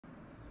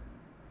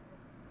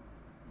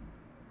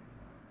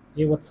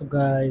Hey, what's up,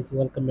 guys?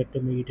 Welcome back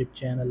to my YouTube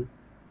channel.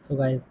 So,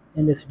 guys,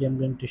 in this video, I'm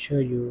going to show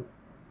you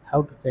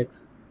how to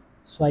fix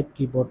swipe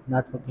keyboard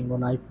not working on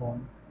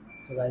iPhone.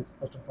 So, guys,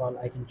 first of all,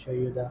 I can show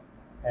you the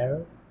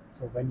error.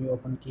 So, when you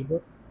open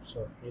keyboard,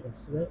 so you can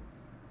see the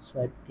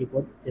swipe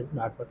keyboard is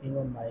not working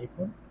on my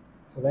iPhone.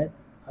 So, guys,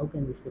 how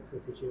can we fix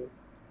this issue?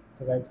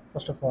 So, guys,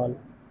 first of all,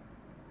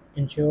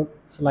 ensure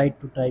slide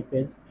to type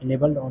is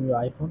enabled on your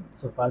iPhone.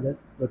 So, for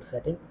this, go to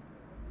settings,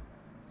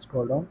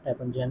 scroll down, tap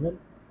on general,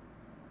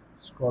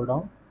 scroll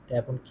down,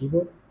 tap on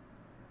keyboard,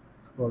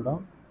 scroll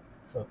down.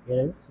 So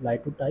here is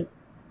slide to type,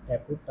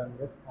 tap to turn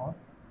this on.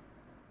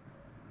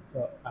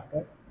 So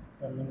after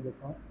turning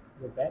this on,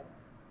 go back,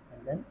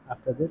 and then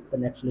after this the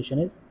next solution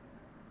is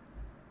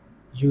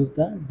use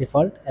the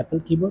default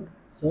Apple keyboard.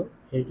 So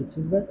here it is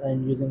that I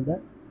am using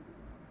the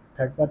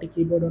third party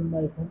keyboard on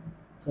my phone.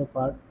 So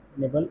for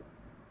enable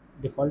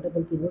default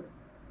Apple keyboard,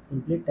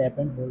 simply tap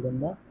and hold on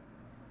the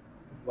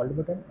Alt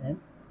button and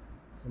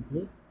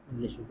simply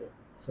English keyboard.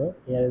 So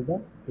here is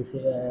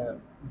the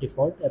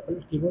default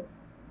Apple keyboard,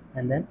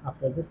 and then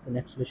after this the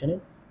next solution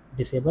is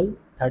disable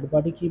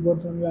third-party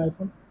keyboards on your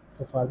iPhone.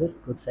 So for this,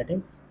 go to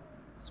settings,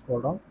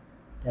 scroll down,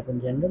 tap on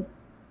general,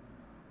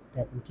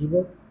 tap on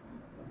keyboard,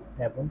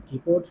 tap on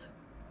keyboards,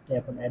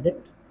 tap on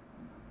edit,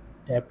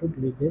 tap to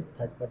delete this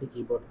third-party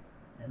keyboard,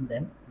 and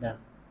then done.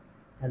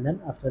 And then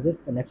after this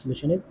the next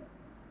solution is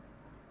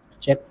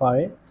check for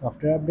a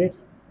software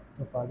updates.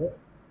 So for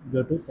this,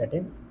 go to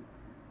settings,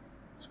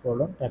 scroll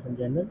down, tap on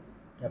general,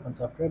 tap on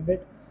software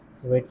update.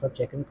 So wait for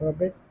checking for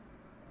update.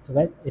 So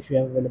guys, if you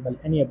have available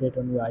any update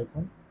on your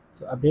iPhone,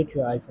 so update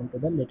your iPhone to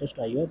the latest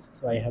iOS.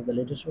 So I have the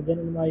latest version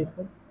in my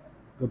iPhone.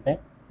 Go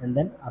back, and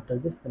then after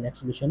this the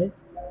next solution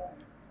is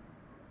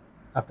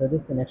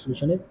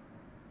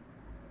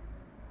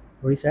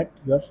reset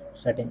your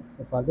settings.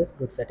 So for this,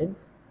 go to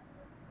settings,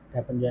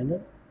 tap on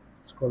general,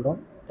 scroll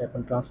down, tap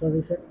on transfer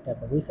reset,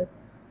 tap on reset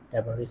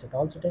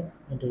all settings,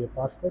 enter your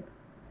passcode.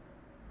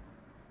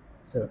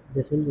 So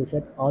this will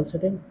reset all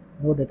settings.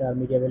 No data or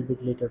media will be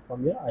deleted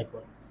from your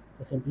iPhone.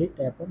 So simply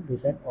tap on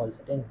reset all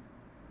settings.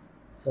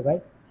 So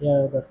guys, here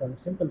are the some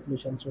simple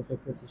solutions to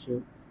fix this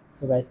issue.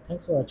 So guys,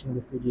 thanks for watching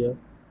this video.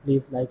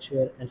 Please like,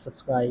 share and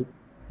subscribe.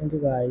 Thank you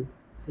guys.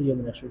 See you in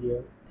the next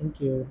video.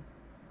 Thank you.